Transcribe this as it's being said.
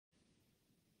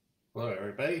Hello,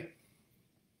 everybody.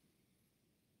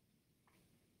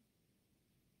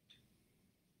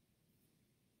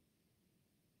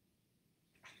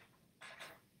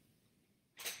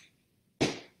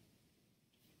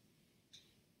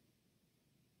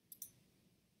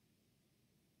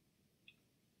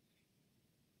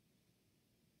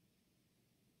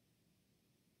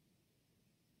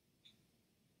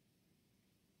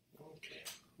 Okay.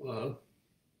 Hello.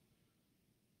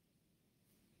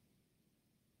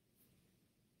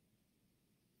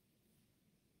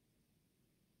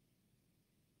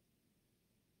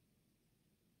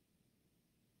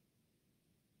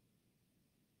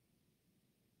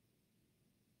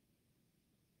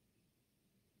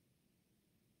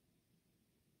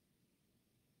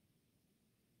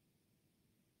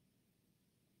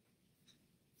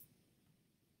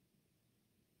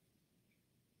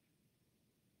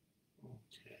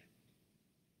 Okay.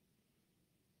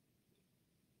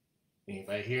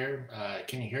 Anybody here?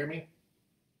 Can you hear me?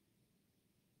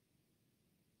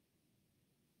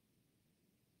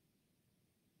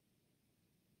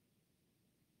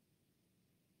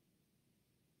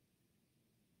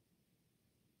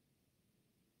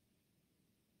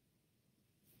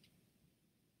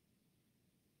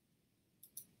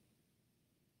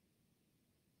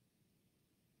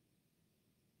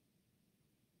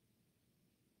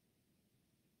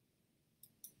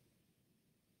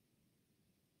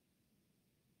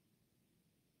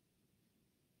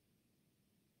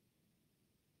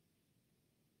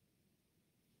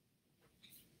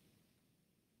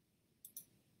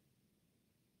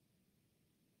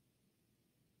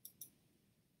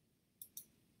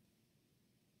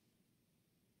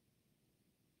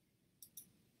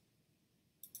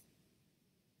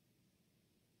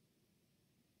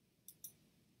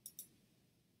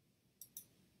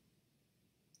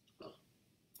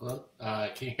 Hello.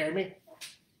 Can you hear me?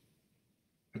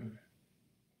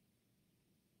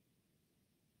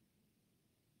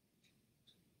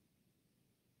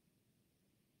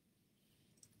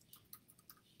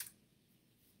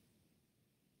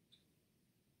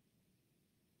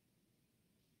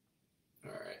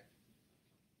 All right.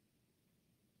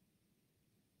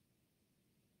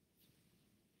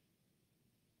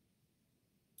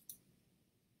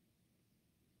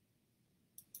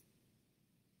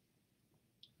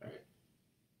 All right.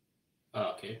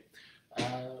 Okay.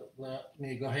 Let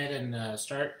me go ahead and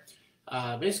start.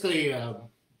 Basically,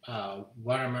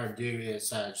 what I'm going to do is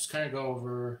just kind of go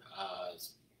over,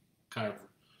 kind of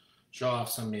show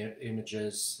off some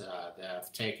images that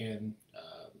I've taken.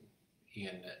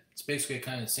 And it's basically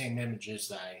kind of the same images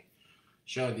that I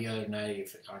showed the other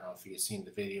night. I don't know if you've seen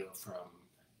the video from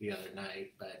the other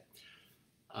night, but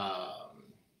um,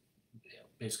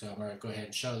 basically I'm going to go ahead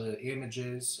and show the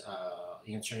images,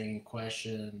 answer any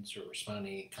questions or respond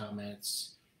to any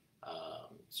comments.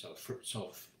 So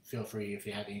feel free if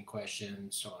you have any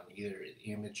questions on either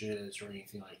the images or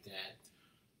anything like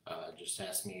that. Just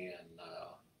ask me and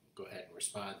go ahead and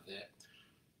respond to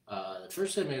that. The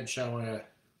first image I want to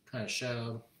kind of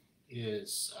show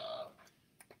is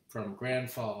from Grand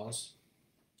Falls,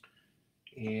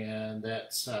 and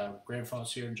that's Grand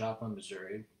Falls here in Joplin,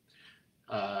 Missouri.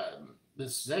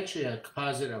 This is actually a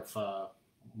composite of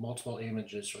multiple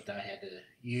images that I had to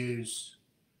use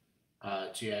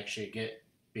to actually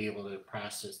be able to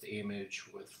process the image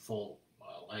with full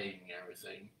lighting and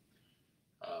everything.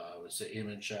 It was an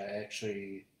image I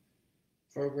actually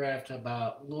photographed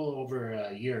about a little over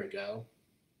a year ago,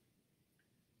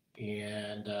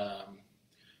 and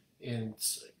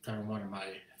it's kind of one of my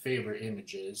favorite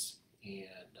images. And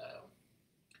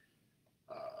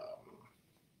um,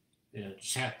 it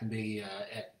just happened to be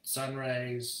at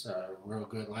sunrise, real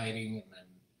good lighting, and then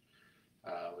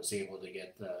was able to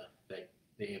get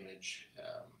the image.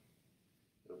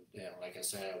 And like I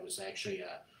said, it was actually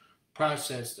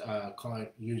processed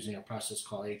using a process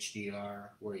called HDR,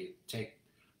 where you take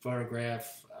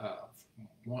photograph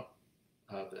one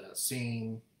of the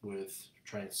scene with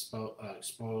trying to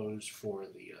expose for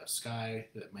the sky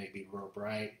that may be real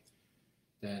bright,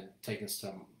 then taking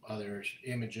some other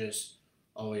images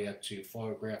all the way up to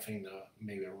photographing the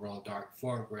maybe a real dark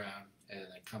foreground, and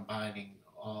then combining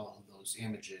all of those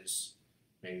images,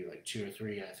 maybe like two or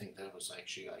three. I think that was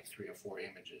actually like three or four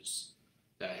images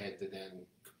that I had to then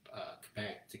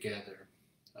compact together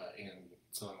in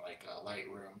something like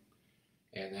Lightroom,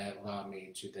 and that allowed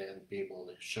me to then be able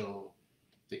to show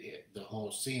the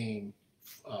whole scene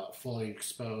fully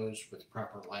exposed with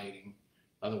proper lighting.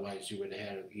 Otherwise, you would have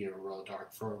had either a real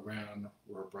dark foreground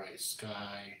or a bright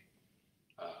sky.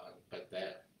 But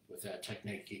that with that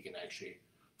technique, you can actually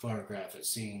photograph a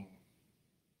scene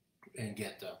and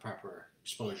get the proper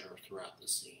exposure throughout the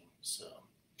scene. So,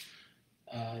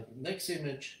 next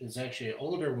image is actually an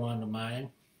older one of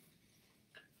mine.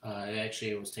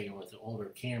 Actually, it was taken with an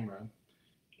older camera,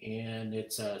 and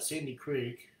it's Sandy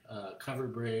Creek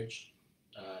covered bridge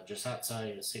just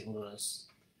outside of St. Louis.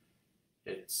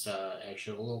 It's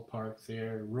actually a little park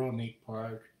there, real neat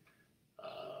park,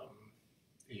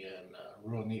 and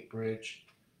real neat bridge.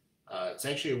 It's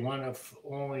actually one of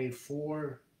only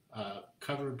four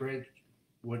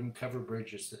wooden covered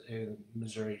bridges in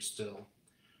Missouri still.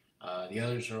 The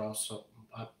others are also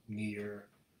up near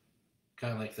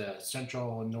kind of like the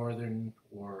central, northern,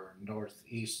 or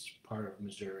northeast part of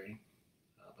Missouri.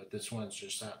 But this one's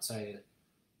just outside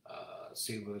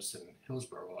St. Louis and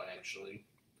Hillsborough, actually.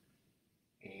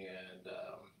 And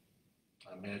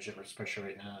I imagine, especially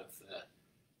right now, if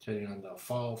depending on the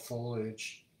fall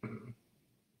foliage,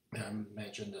 I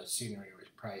imagine the scenery was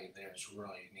probably there is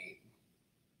really neat.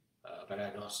 But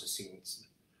I'd also seen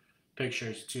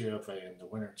pictures too of it in the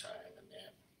wintertime and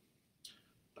that.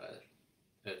 But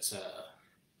that's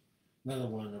another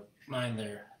one of mine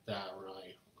there that I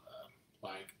really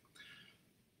like.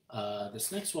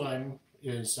 This next one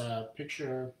is a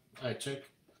picture I took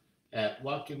at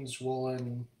Watkins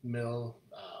Woolen Mill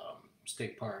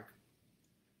State Park,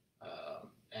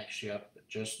 actually up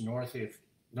just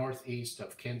northeast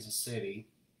of Kansas City.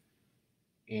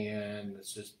 And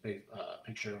it's just a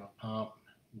picture of a pump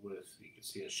with, you can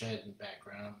see a shed in the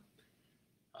background.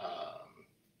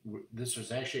 This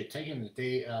was actually taken the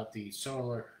day of the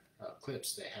solar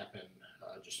eclipse that happened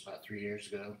just about 3 years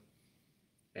ago.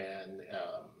 And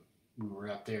we were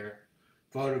out there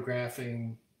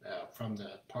photographing from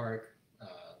the park,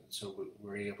 so we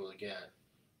were able to get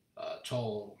the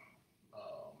total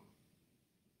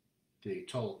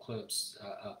eclipse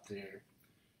up there.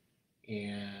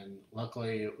 And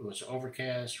luckily it was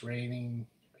overcast, raining,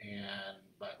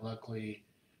 but luckily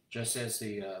just as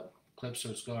the eclipse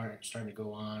was starting to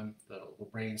go on, the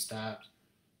rain stopped,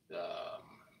 the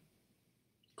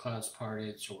clouds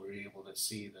parted, so we were able to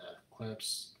see the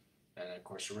eclipse. And of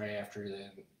course, right after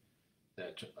then,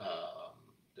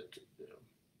 the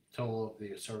total of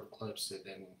the solar eclipse, it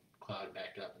then clouded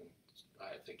back up, and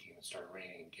I think even started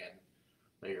raining again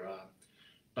later on.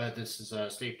 But this is a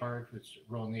state park. It's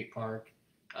a real neat park.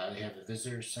 They have a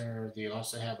visitor center. They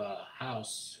also have a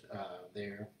house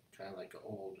there, kind of like an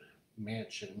old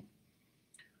mansion.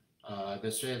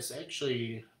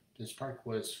 This park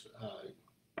was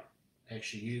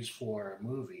actually used for a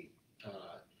movie,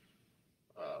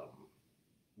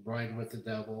 Ride with the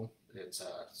Devil. It's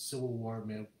a Civil War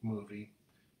movie.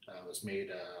 It was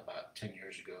made about 10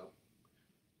 years ago,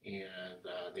 and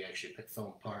they actually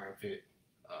filmed part of it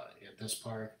at this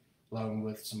park, along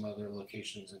with some other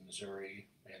locations in Missouri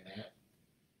and that.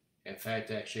 In fact,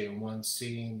 actually, in one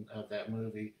scene of that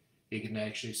movie, you can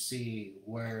actually see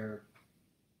where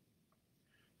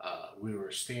we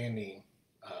were standing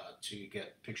to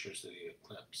get pictures of the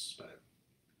eclipse. But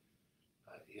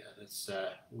yeah, that's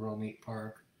a real neat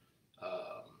park.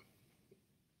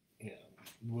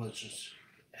 Was just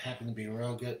happened to be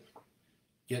real good,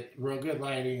 get real good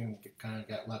lighting, and kind of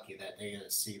got lucky that day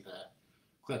to see the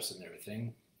eclipse and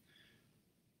everything.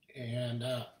 And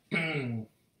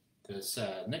this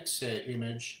next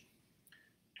image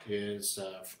is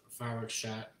fireworks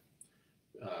shot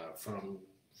from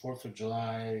 4th of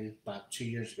July about 2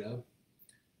 years ago.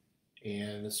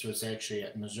 And this was actually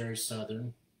at Missouri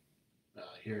Southern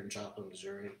here in Joplin,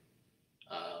 Missouri.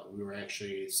 We were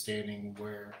actually standing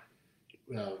where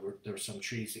there were some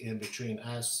trees in between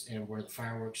us and where the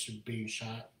fireworks were being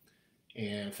shot.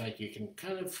 And in fact, you can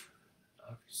kind of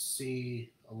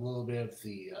see a little bit of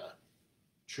the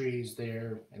trees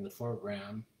there in the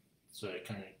foreground. So I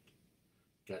kind of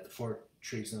got the four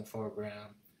trees in the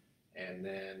foreground, and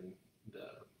then the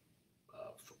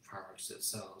fireworks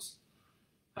themselves.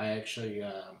 I actually,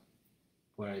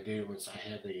 what I did was I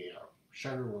had the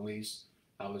shutter release.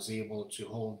 I was able to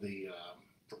hold the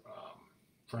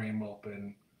frame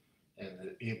open,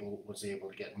 and was able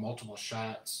to get multiple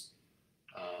shots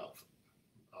of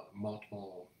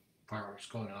multiple fireworks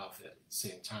going off at the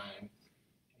same time,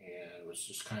 and it was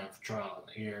just kind of trial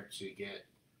and error to get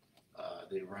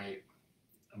the right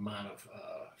amount of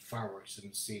fireworks in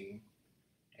the scene,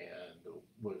 and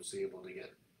was able to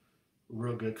get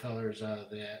real good colors out of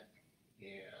that,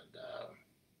 and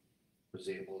was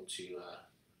able to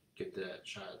get that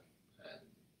shot. And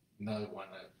another one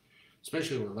I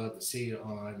especially would love to see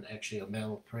on actually a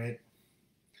metal print.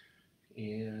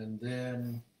 And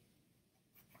then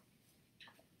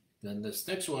this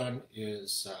next one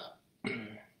is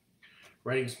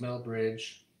Redding's Mill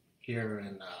Bridge here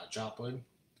in Joplin.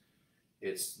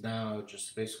 It's now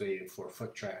just basically for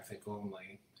foot traffic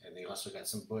only, and they also got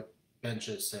some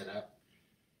benches set up.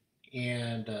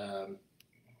 And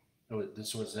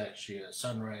this was actually a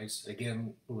sunrise.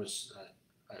 Again, it was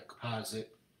a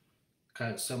composite,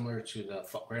 kind of similar to the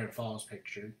Grand Falls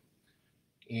picture,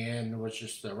 and it was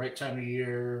just the right time of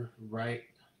year, right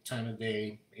time of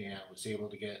day, and I was able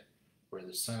to get where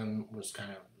the sun was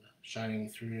kind of shining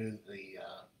through the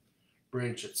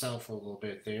bridge itself a little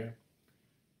bit there.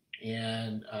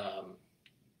 And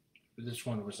this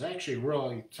one was actually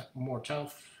really more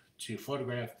tough to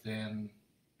photograph than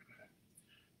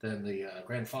the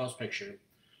Grand Falls picture.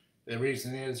 The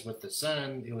reason is with the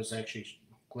sun, it was actually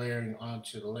glaring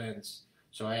onto the lens.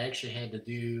 So I actually had to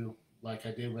do like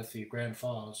I did with the Grand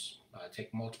Falls,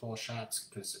 take multiple shots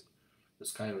because the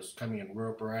sky was coming in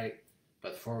real bright,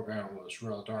 but the foreground was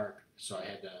real dark. So I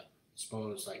had to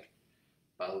expose like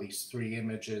at least 3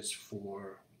 images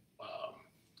for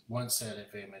one set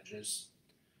of images.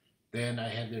 Then I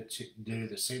had to do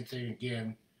the same thing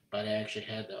again, but I actually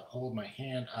had to hold my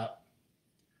hand up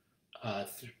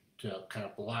to kind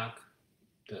of block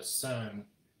the sun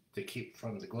to keep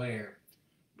from the glare.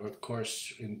 But of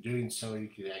course, in doing so, you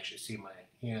could actually see my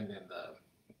hand in the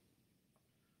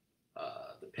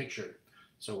picture.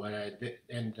 So what I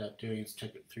ended up doing is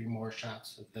took 3 more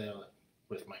shots of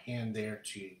with my hand there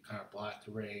to kind of block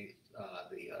the ray,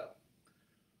 the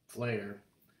flare,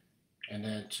 and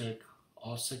then took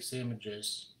all 6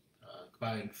 images,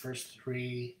 combined the first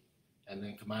 3, and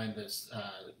then combined this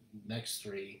next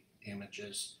 3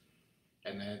 images,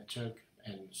 and then took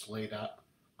and just laid up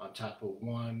on top of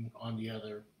one on the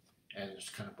other, and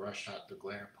just kind of brushed out the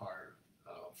glare part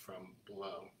from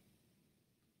below.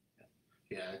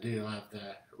 Yeah, I do love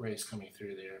the rays coming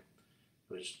through there.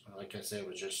 Which, like I said,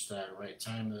 was just the right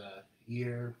time of the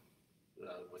year,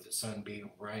 with the sun being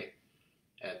right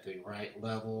at the right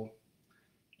level,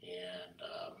 and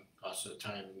also the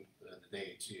time of the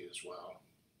day too as well.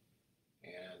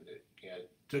 And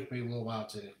it took me a little while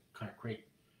to kind of create,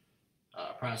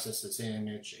 process this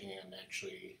image and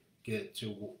actually get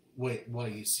to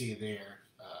what you see there.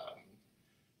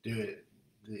 Do it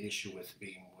the issue with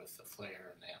being with the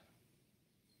flare and that.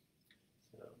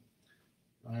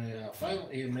 My final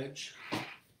image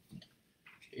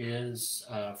is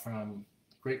from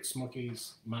Great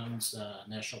Smokies Mountains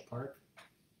National Park,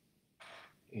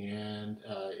 and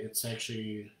it's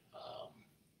actually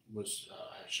was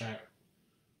shot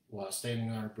while standing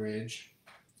on a bridge,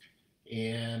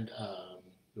 and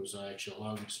it was actually a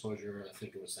long exposure. I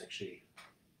think it was actually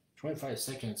 25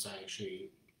 seconds actually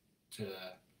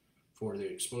for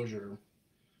the exposure.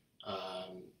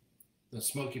 The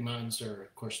Smoky Mountains are,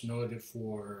 of course, noted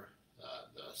for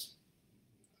the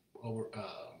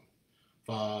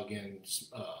fog and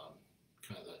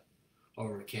kind of the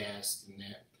overcast and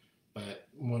that. But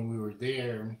when we were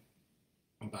there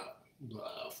about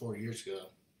 4 years ago,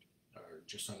 or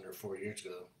just under 4 years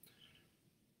ago,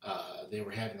 they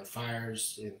were having the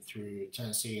fires through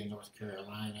Tennessee and North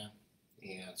Carolina,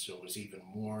 and so it was even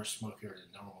more smokier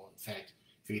than normal. In fact,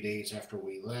 a few days after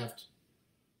we left,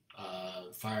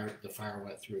 the fire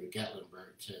went through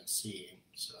Gatlinburg, Tennessee.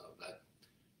 So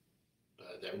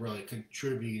that really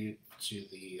contributed to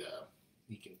the.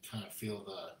 You can kind of feel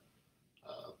the.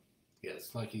 Yeah,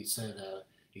 it's like he said.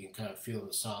 You can kind of feel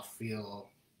the soft feel,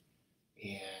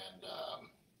 and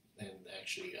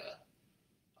actually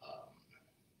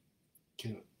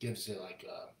gives it like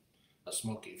a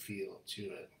smoky feel to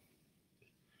it.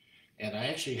 And I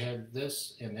actually have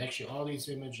this, and actually all these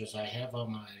images I have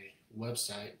on my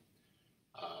website.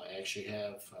 I actually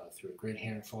have through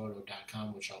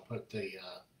greenheronphoto.com, which I'll put the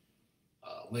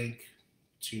link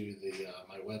to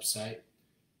my website.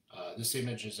 This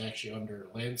image is actually under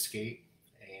landscape,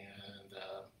 and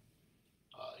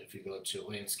if you go to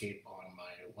landscape on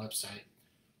my website,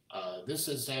 this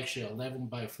is actually 11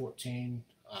 by 14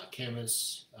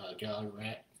 canvas gallery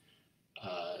wrap.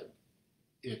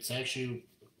 It's actually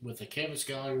with the canvas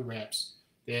gallery wraps,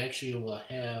 they actually will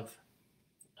have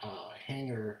a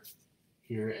hanger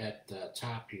here at the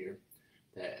top here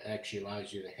that actually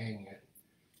allows you to hang it.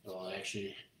 It'll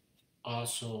actually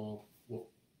also,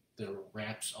 the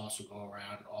wraps also go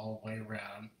around all the way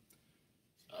around.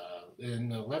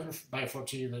 In 11 by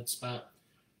 14, that's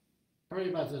probably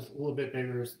about a little bit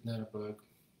bigger than a book,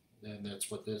 and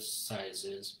that's what this size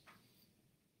is.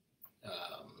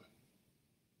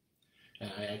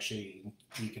 And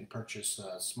you can purchase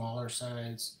a smaller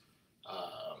size.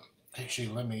 Actually,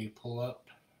 let me pull up,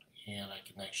 and I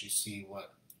can actually see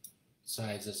what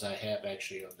sizes I have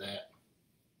actually of that.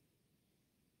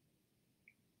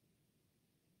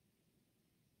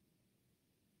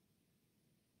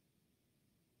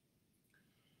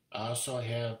 I also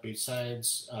have,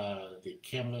 besides the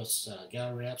canvas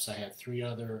gallery wraps, I have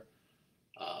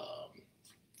um,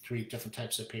 three different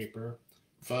types of paper: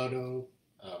 photo,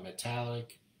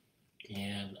 metallic,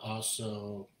 and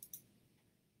also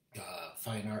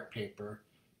fine art paper.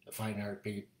 The fine art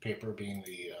paper being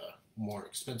the more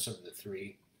expensive of the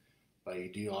three, but you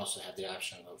do also have the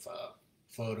option of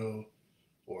photo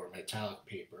or metallic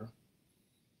paper.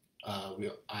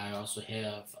 I also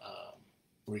have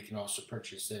where you can also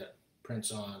purchase it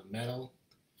prints on metal,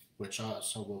 which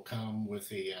also will come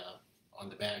with a on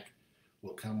the back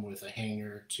will come with a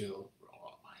hanger to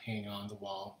hang on the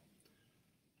wall.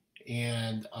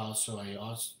 And also I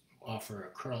also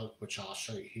offer acrylic, which I'll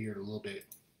show you here a little bit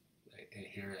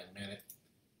here in a minute.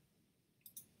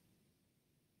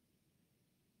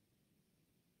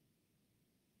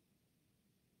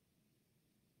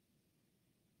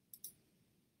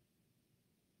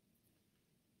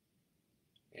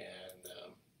 And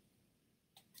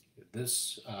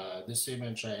this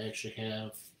image I actually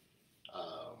have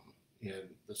um, in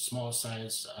the small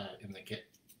size in the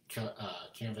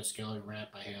canvas gallery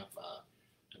wrap. I have a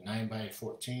 9 by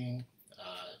 14,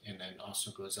 and then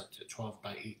also goes up to 12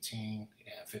 by 18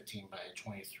 and 15 by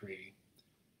 23,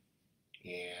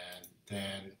 and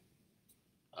then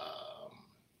um,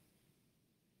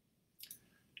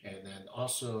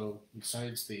 also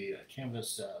besides the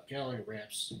canvas gallery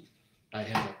wraps, I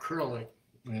have acrylic,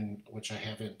 which I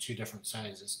have in two different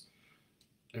sizes.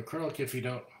 Acrylic, if you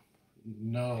don't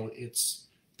know, it's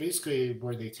basically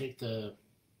where they take the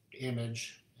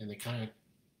image and they kind of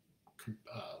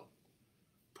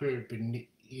put it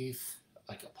beneath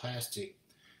like a plastic,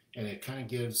 and it kind of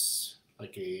gives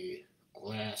like a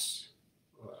glass,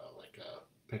 like a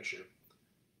picture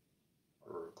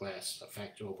or glass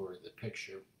effect over the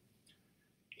picture.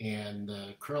 And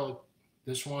the acrylic,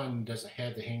 this one doesn't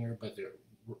have the hanger, but the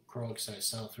acrylics I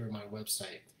sell through my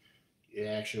website, it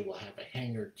actually will have a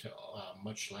hanger to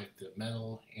much like the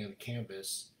metal and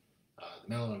canvas. The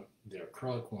metal, the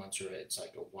acrylic ones are it's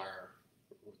like a wire.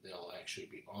 They'll actually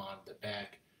be on the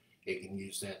back. You can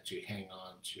use that to hang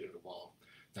on to the wall.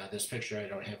 Now this picture I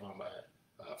don't have on my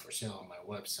for sale on my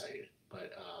website,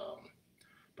 but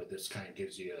this kind of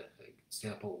gives you an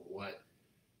example of what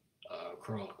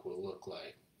acrylic will look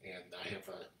like. And I have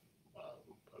a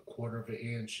quarter of an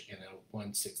inch and a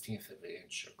 1/16 of an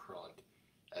inch acrylic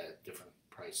at different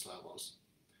price levels.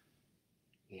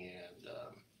 And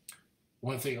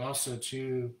one thing also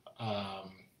too,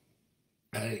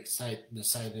 I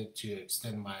decided to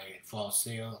extend my fall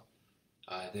sale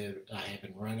that I have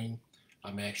been running.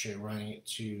 I'm actually running it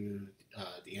to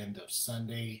the end of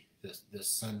Sunday, this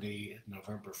Sunday,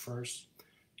 November 1st,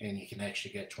 and you can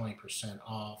actually get 20%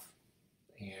 off.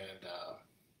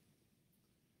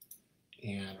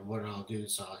 And what I'll do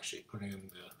is I'll actually put in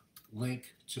the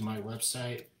link to my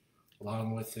website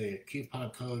along with the coupon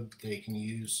code they can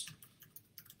use.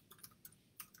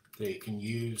 They can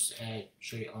use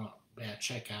actually at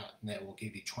checkout, and that will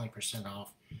give you 20%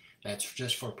 off. That's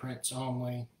just for prints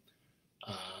only,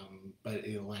 but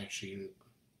it'll actually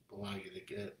allow you to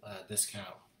get a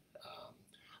discount.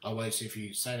 Otherwise, if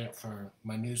you sign up for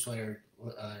my newsletter,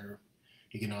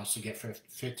 you can also get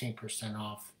 15%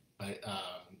 off, but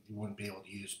you wouldn't be able to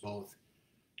use both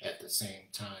at the same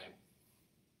time.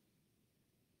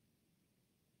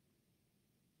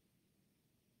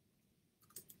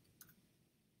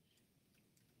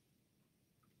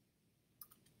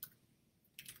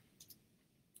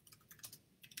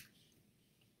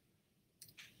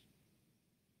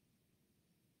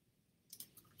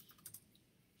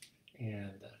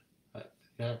 And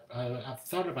I've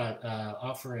thought about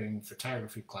offering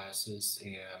photography classes,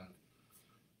 and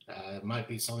it might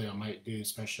be something I might do,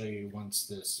 especially once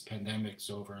this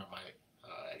pandemic's over. I might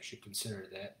actually consider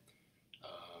that.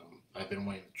 I've been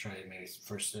waiting to try to maybe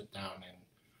first sit down and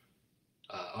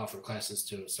offer classes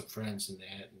to some friends and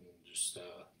that, and just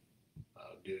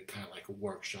do kind of like a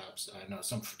workshops. I know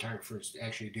some photographers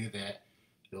actually do that.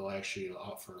 They'll actually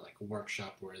offer like a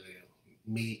workshop where they'll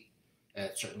meet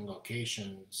at certain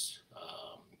locations,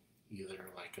 either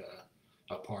like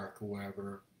a park or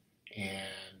wherever,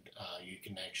 and you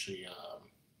can actually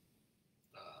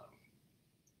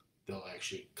they'll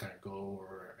actually kind of go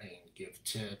over and give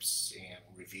tips and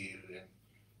review and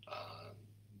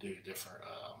do different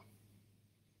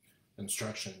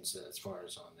instructions as far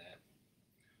as on that.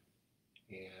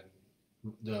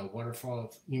 And the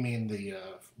waterfall, you mean the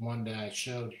one that I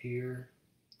showed here,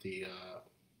 the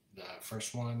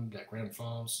first one, that Grand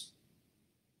Falls?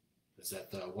 Is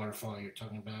that the waterfall you're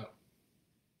talking about?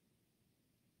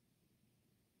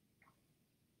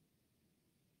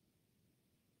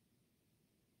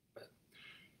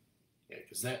 Yeah,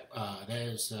 because that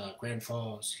is Grand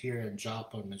Falls here in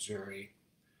Joplin, Missouri.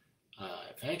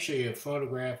 I've actually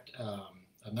photographed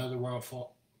another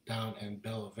waterfall down in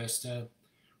Bella Vista,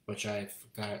 which I've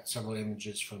got several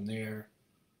images from there,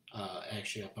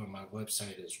 actually up on my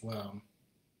website as well.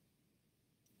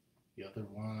 The other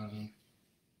one,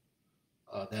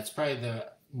 that's probably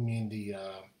the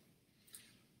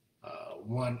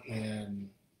one in.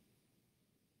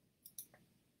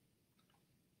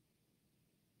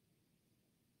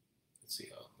 Let's see,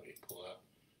 let me pull up.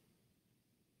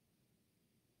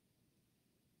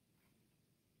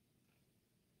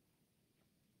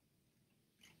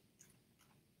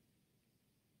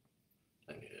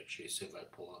 Let me actually see if I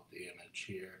pull up the image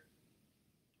here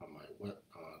on my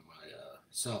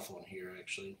cell phone here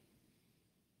actually.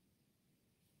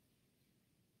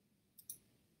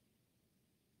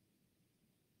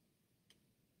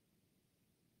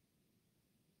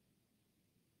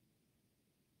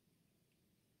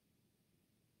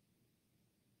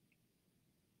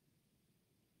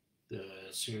 The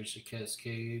series of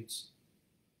cascades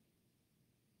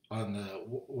on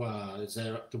the is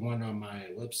that the one on my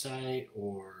website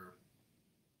or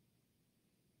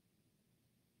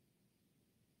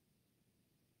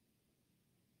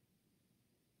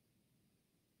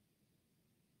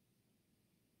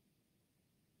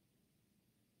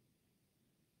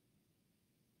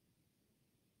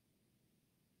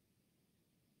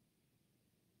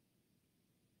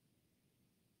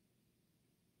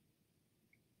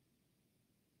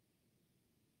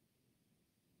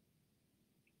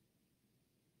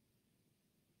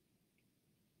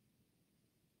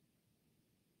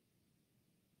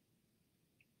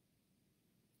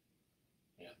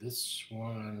yeah, this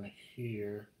one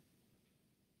here,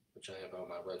 which I have on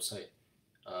my website.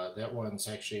 That one's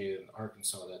actually in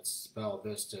Arkansas. That's Bella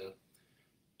Vista.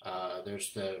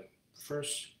 There's the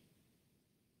first.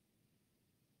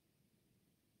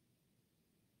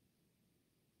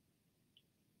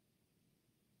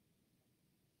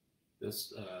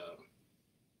 This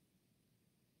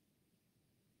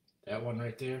that one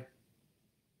right there.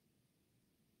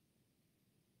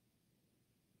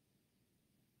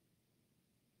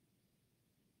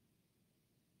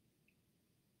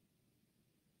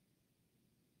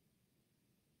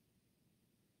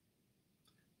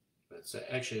 It's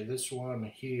actually this one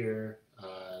here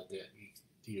that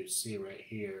you see right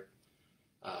here.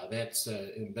 That's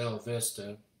in Bella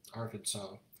Vista,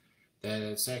 Arkansas. That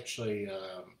is actually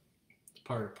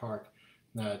part of the park.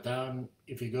 Now, down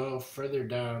if you go further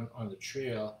down on the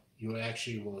trail, you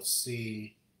actually will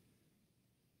see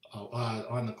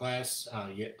on the glass.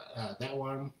 Yeah, that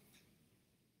one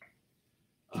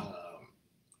um,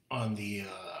 on the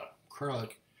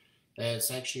acrylic. That's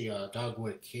actually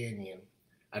Dogwood Canyon.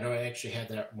 I don't actually have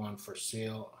that one for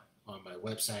sale on my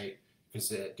website because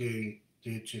due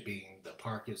to being the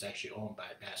park is actually owned by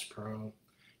Bass Pro,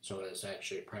 so it's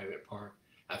actually a private park.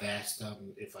 I've asked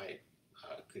them if I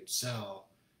could sell,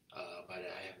 but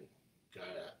I haven't got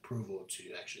approval to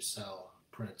actually sell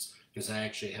prints because I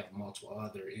actually have multiple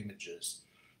other images.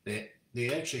 They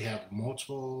actually have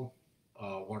multiple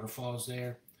waterfalls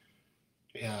there.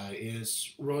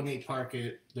 Is real neat park.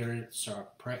 There's a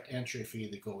entry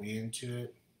fee to go into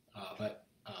it, but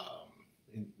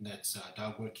that's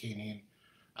Dogwood Canyon,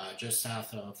 just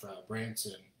south of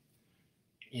Branson,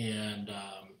 and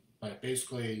but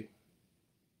basically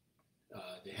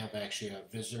they have actually a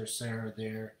visitor center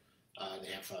there.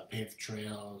 They have paved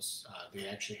trails. They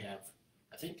actually have,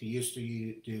 I think they used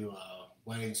to do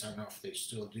weddings. I don't know if they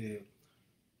still do,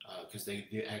 because they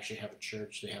do actually have a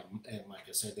church. They have, and like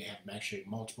I said, they have actually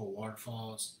multiple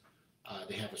waterfalls.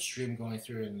 They have a stream going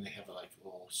through, and they have like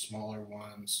little smaller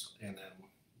ones, and then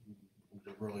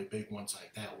the really big ones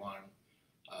like that one.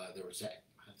 There was that.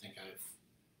 I think I've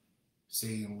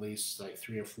seen at least like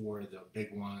 3 or 4 of the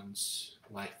big ones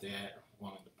like that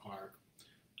along the park.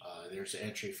 There's an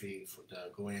entry fee to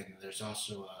go in. There's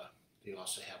also they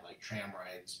also have like tram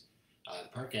rides. The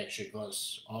park actually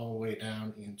goes all the way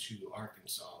down into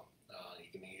Arkansas.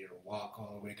 You can either walk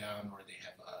all the way down, or they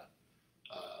have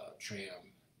a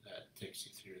tram that takes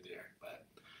you through there. But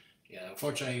yeah,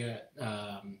 unfortunately,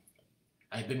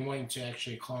 I've been wanting to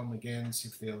actually call them again, see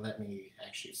if they'll let me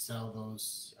actually sell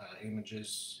those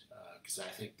images, because I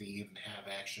think they even have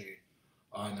actually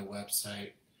on the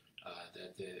website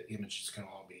that the images can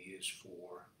all be used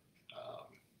for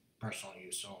personal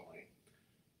use only.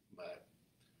 But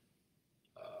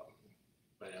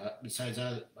besides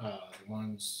that, the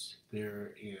ones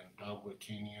there in Dogwood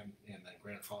Canyon and then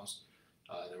Grand Falls,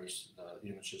 there was the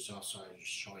images also I was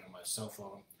showing on my cell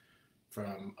phone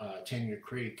from Tenure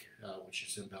Creek, which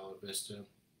is in Bella Vista.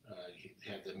 You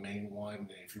have the main one,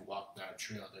 and if you walk down a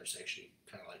trail, there's actually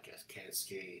kind of like a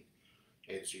cascade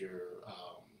as you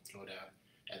go down.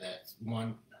 And that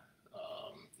one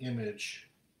image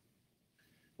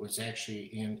was actually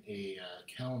in a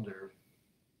calendar.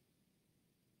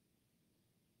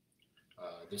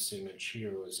 This image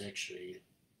here was actually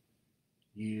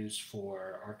used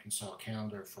for Arkansas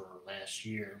calendar for last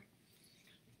year.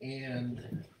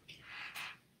 And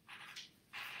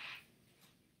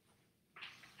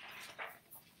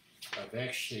I've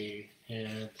actually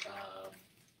had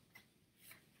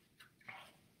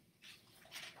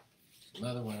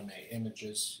another one of my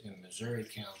images in Missouri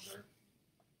calendar,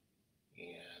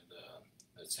 and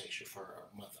that's actually for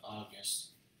month August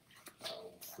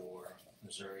for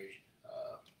Missouri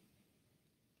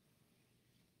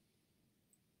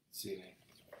scenic.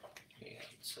 And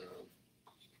so,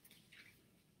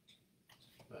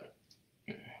 but,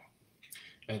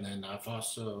 and then I've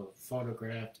also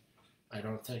photographed. I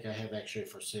don't think I have actually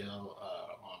for sale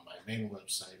on my main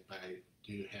website, but I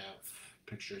do have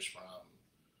pictures from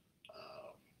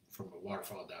a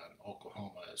waterfall down in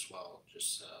Oklahoma as well,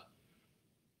 just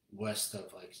west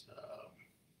of like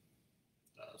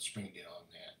Springdale on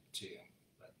that too.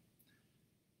 But,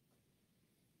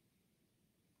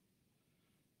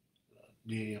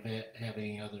 do you have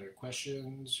any other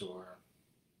questions or?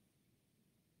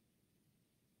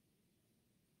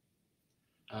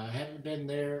 I haven't been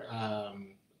there.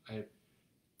 I've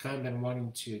kind of been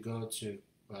wanting to go to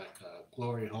like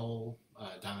Glory Hole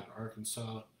down in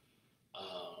Arkansas,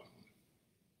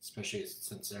 especially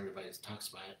since everybody talks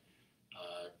about it.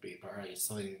 Be probably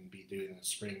something to be doing in the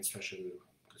spring, especially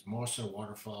because most of the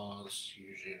waterfalls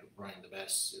usually run the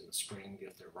best in the spring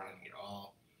if they're running at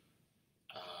all.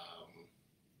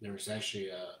 There's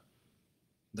actually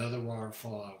another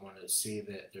waterfall I wanted to see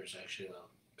that there's actually a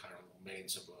kind of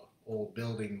remains of a old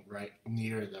building right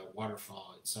near the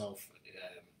waterfall itself, and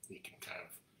you can kind of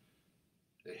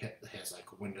it has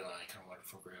like a window I kind of want to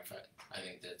photograph. I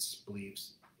think that's believe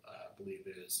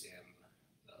it is in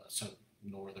some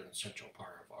northern central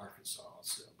part of Arkansas.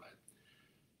 So, but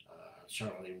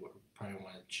certainly would probably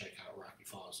want to check out Rocky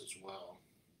Falls as well.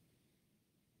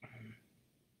 And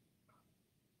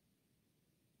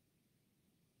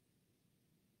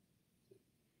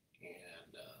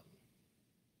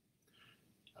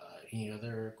any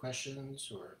other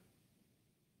questions or?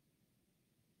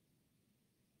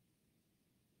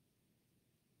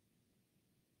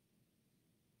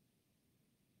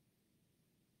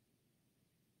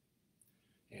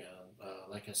 And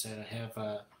like I said, I have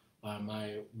on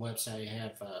my website, I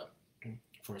have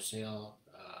for sale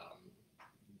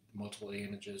multiple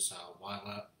images,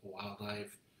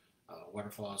 wildlife,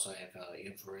 waterfalls. I have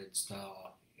infrared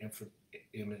style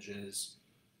images,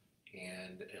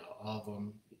 and all of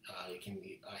them you can.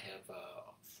 I have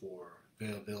for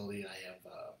availability. I have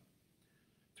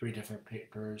 3 different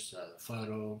papers: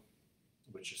 photo,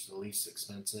 which is the least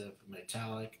expensive,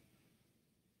 metallic,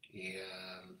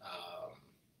 and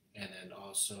then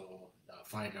also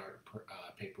fine art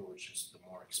paper, which is the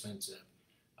more expensive.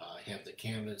 I have the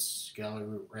canvas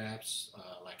gallery wraps,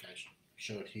 like I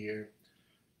showed here,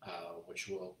 which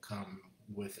will come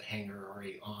with a hanger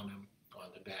already on them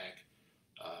on the back.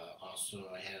 Also,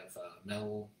 I have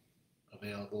metal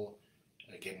available,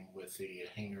 again with the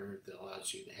hanger that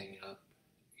allows you to hang up,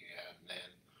 and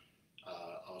then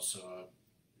also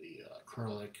the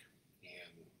acrylic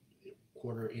and the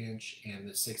 1/4 inch and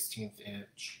the 1/16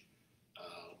 inch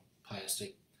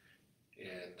plastic,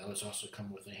 and those also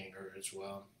come with a hanger as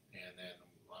well. And then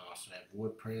I also have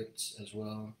wood prints as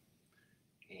well,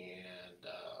 and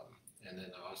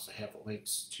then I also have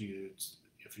links to,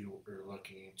 if you are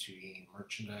looking to any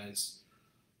merchandise,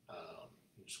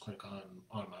 just click on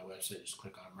my website, just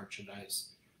click on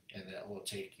merchandise, and that will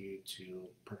take you to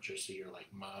purchase your like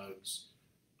mugs,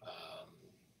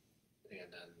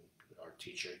 and then our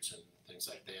t-shirts and things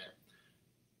like that.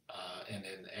 And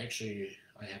then actually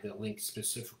I have a link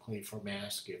specifically for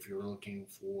mask. If you're looking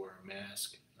for a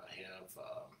mask, I have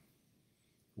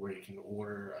where you can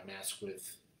order a mask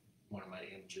with one of my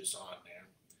images on there.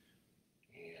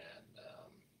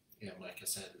 And like I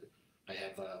said, I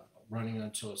have running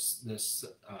until this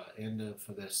end of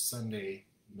for this Sunday,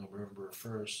 November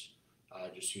 1st.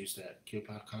 Just use that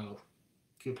coupon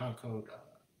code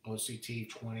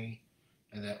OCT20,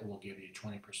 and that will give you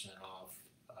 20% off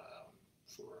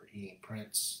for any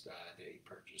prints that you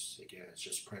purchase. Again, it's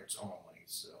just prints only.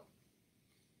 So.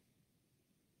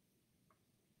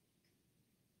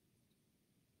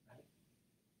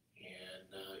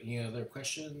 And any other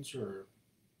questions or?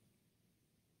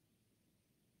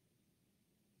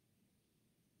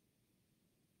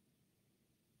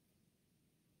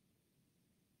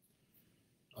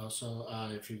 also,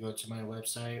 if you go to my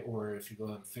website or if you go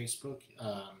on Facebook,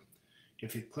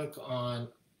 if you click on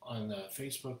the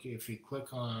Facebook, if you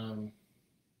click on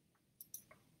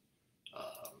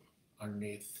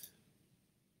underneath,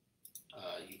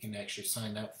 you can actually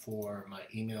sign up for my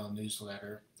email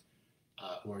newsletter,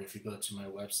 or if you go to my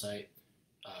website,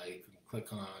 you can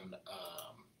click on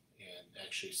and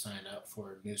actually sign up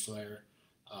for a newsletter.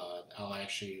 I'll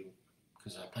actually,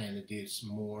 because I plan to do some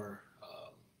more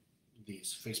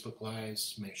these Facebook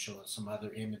Lives, make sure some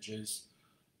other images,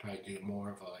 probably do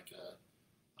more of like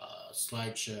a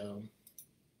slideshow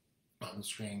on the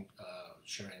screen,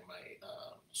 sharing my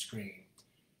screen,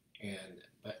 and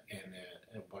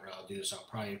what I'll do is I'll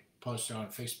probably post it on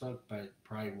Facebook, but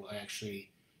probably will actually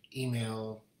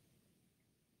email,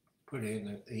 put it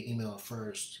in the email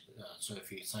first. So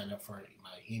if you sign up for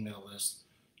my email list,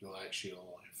 you'll actually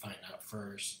find out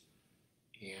first.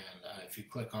 And if you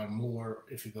click on more,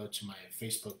 if you go to my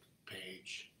Facebook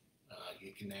page,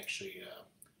 you can actually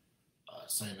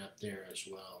sign up there as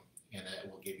well, and that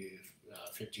will give you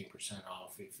 15%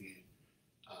 off if you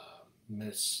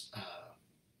miss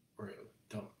or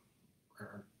don't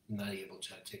or not able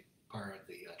to take part of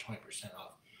the 20%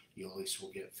 off. You at least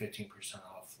will get 15%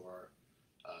 off for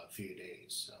a few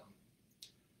days. So,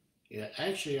 yeah,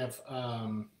 actually, I've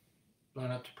gone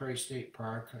up to Prairie State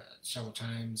Park several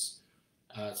times.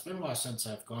 It's been a while since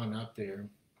I've gone up there,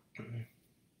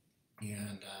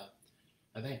 and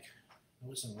I think it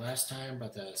wasn't the last time,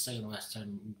 but the second last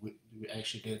time we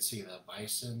actually did see the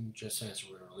bison just as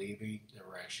we were leaving. They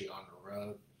were actually on the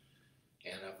road,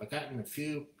 and I've gotten a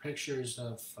few pictures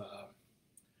of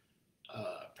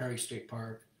Prairie State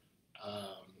Park,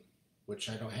 which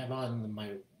I don't have on my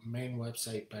main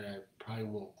website, but I probably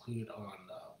will include on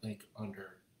the link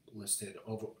under listed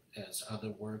over as other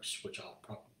works, which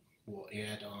will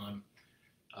add on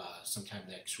sometime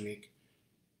next week,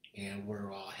 and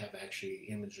where I'll have actually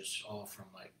images all from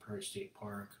like Prairie State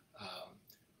Park,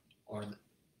 or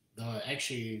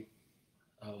actually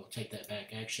I'll take that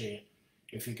back. Actually,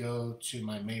 if you go to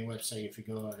my main website, if you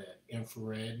go to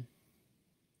infrared,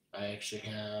 I actually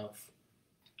have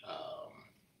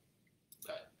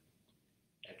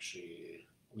actually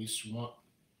at least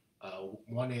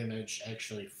one image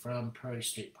actually from Prairie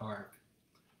State Park.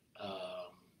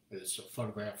 Is a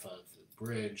photograph of the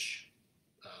bridge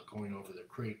going over the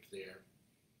creek there,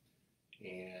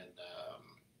 and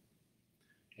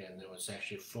it was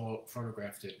actually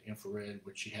photographed in infrared.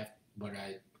 Which you have, what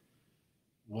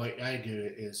I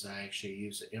do is I actually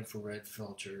use an infrared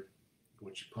filter,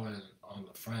 which you put on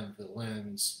the front of the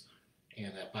lens,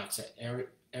 and that blocks out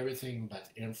everything but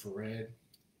infrared,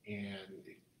 and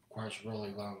it requires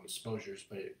really long exposures.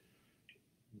 But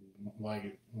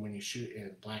when you shoot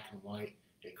in black and white,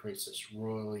 it creates this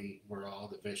royally where all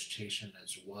the vegetation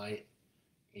is white,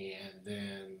 and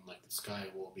then like the sky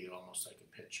will be almost like a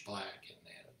pitch black in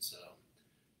that. So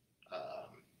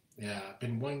yeah, I've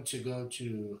been wanting to go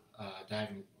to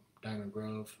Diamond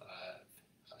Grove.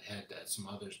 I had some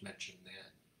others mention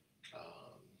that.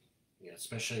 Yeah,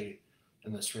 especially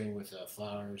in the spring with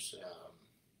flowers.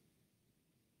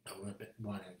 I would have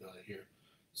wanted to go here.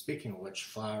 Speaking of which,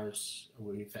 flowers,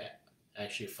 we've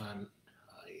actually found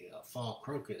a fall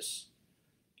crocus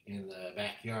in the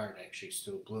backyard, actually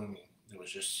still blooming. It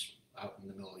was just out in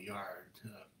the middle of the yard.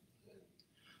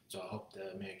 So I hope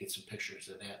to maybe get some pictures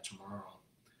of that tomorrow.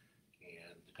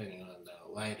 And depending on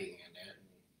the lighting and that,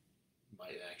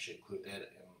 might actually include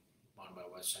that on my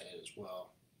website as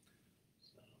well.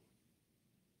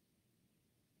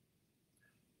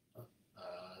 So,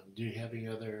 do you have any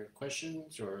other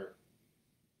questions or?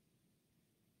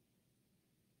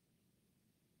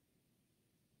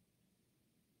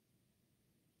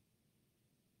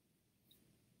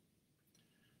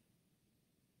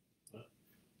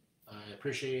 I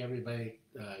appreciate everybody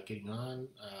getting on.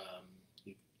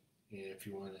 If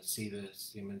you want to see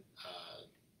this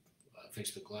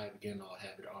Facebook Live again, I'll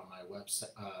have it on my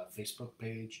website, Facebook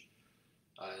page.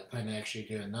 I plan to actually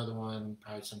do another one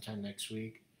probably sometime next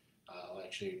week. I'll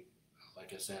actually,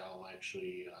 like I said, I'll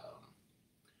actually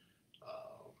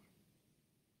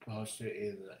post it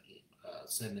in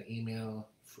send the email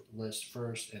list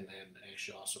first, and then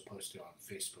actually also post it on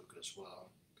Facebook as well.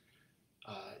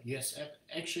 Yes,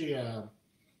 actually,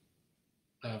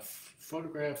 I've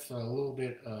photographed a little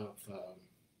bit of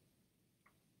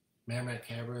Mammoth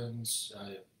Caverns,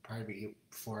 probably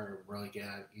before I really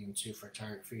got into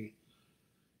photography.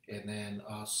 And then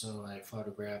also I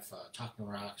photographed Talking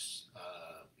Rocks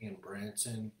in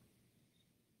Branson.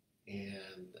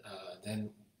 And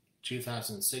then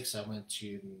 2006 I went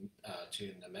to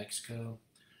New Mexico,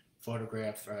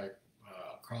 photographed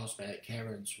Carlsbad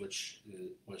Caverns, which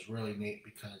was really neat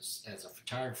because as a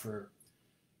photographer,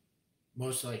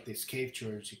 most like these cave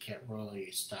tours, you can't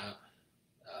really stop,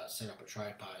 set up a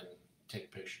tripod and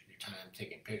take your time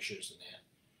taking pictures and that.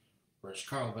 Whereas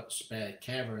Carlsbad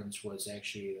Caverns was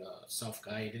actually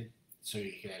self-guided, so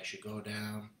you could actually go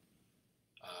down,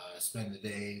 spend the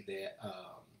day there,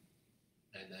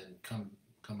 and then come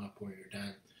up when you're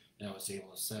done. And I was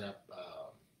able to set up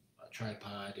a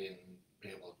tripod and be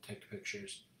able to take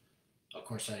pictures. Of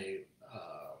course,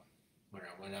 when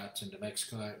I went out to New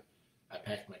Mexico, I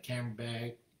packed my camera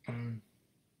bag, and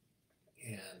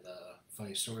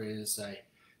funny story is I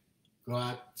go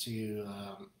out to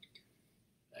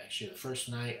actually the first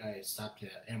night I stopped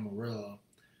at Amarillo,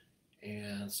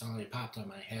 and suddenly popped on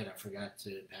my head I forgot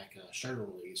to pack a shutter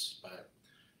release, but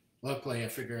luckily I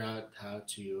figured out how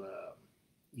to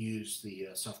use the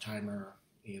self timer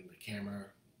in the camera,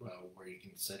 where you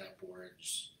can set up where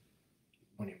it's,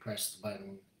 when you press the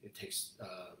button it takes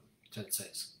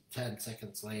 10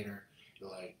 seconds later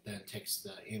it then takes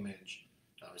the image.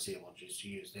 I was able to just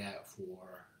use that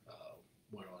for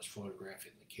when I was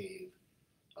photographing the cave.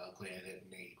 Luckily I didn't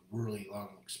need really long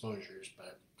exposures,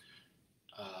 but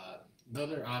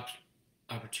another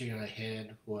opportunity I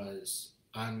had was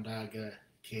Onondaga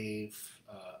Cave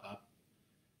up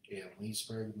in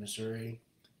Leesburg, Missouri.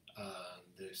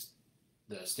 There's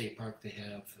the state park, they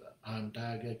have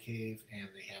Onondaga Cave and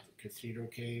they have Cathedral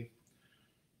Cave.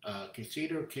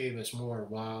 Cathedral Cave is more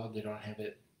wild. They don't have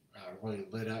it really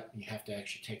lit up. You have to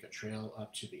actually take a trail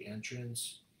up to the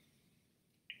entrance.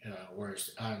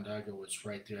 Whereas Onondaga was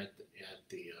right there at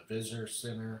the visitor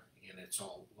center, and it's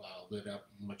all lit up,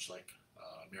 much like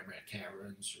Merrimack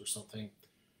Caverns or something.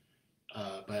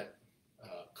 But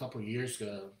a couple years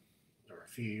ago, or a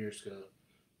few years ago,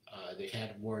 they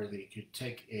had where they could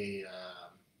take a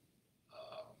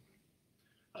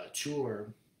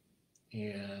tour,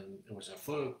 and it was a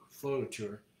photo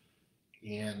tour,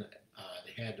 and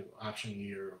they had the option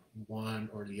either one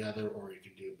or the other, or you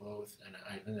could do both, and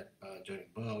I ended up doing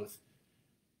both.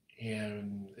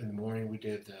 And in the morning we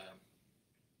did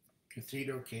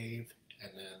Cathedral Cave,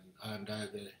 and then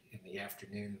Onondaga in the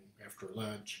afternoon after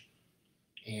lunch.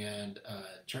 And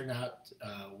it turned out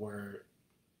where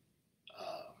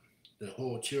the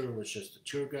whole tour was just a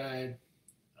tour guide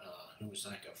who was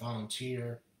like a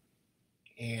volunteer,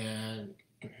 and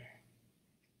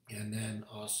then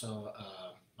also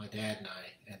my dad and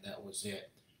I, and that was it,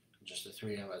 just the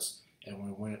three of us. And when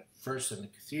we went first in the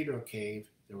Cathedral Cave,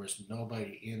 there was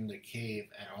nobody in the cave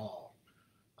at all,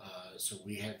 so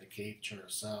we had the cave to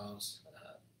ourselves.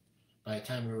 By the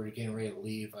time we were getting ready to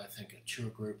leave, I think a tour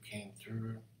group came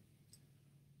through.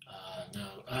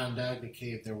 Now, Onondaga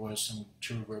Cave, there was some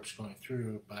tour groups going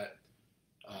through, but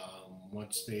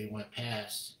once they went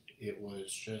past, it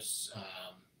was just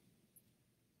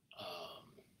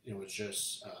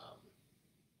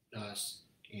us,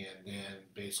 and then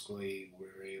basically we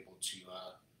were able to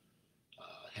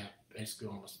have basically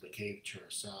almost the cave to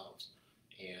ourselves.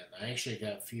 And I actually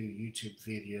got a few YouTube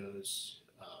videos,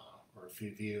 or a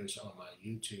few videos on my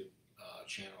YouTube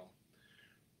channel,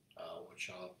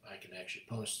 which I can actually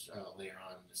post later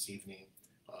on this evening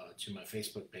to my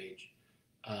Facebook page.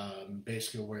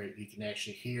 Basically, where you can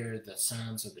actually hear the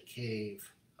sounds of the cave,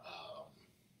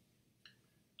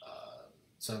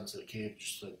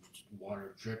 just the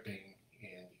water dripping,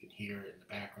 and you can hear it in the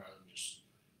background, just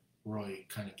really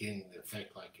kind of getting the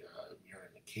effect like you're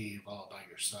in the cave all by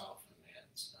yourself. And that.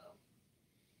 So,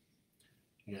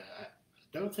 yeah, I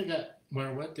don't think when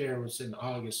I went there, it was in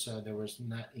August, so there was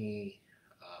not any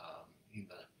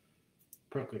either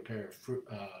prickly pear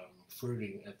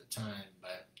fruiting at the time,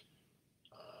 but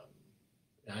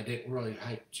I didn't really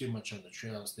hike too much on the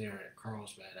trails there at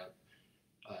Carlsbad.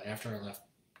 After I left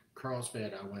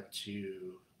Carlsbad, I went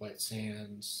to White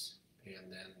Sands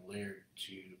and then later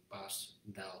to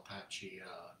Boston Del Apache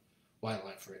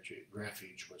Wildlife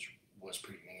Refuge, which was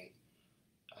pretty neat.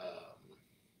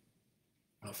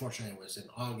 Unfortunately, it was in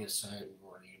August, so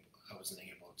I wasn't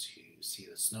able to see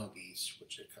the snow geese,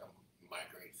 which had come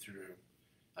migrate through.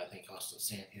 I think also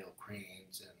sandhill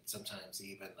cranes, and sometimes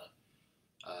even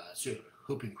the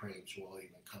whooping cranes will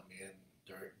even come in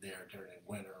there during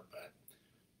winter.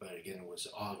 But again, it was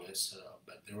August,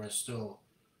 but there was still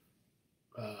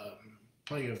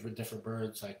plenty of different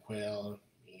birds like quail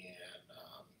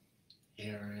and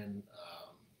heron,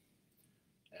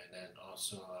 and then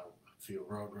also a few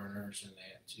roadrunners in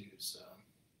that too. So.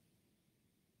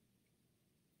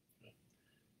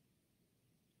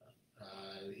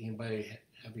 Anybody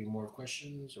have any more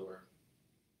questions, or?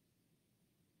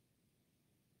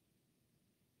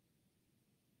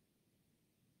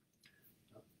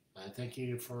 Thank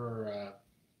you for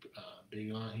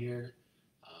being on here.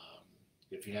 Um,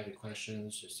 if you have any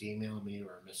questions, just email me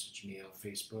or message me on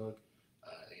Facebook.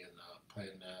 And plan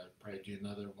to probably do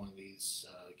another one of these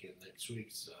again next week.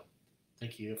 So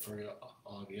thank you for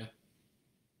all of you,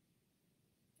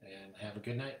 and have a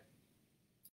good night.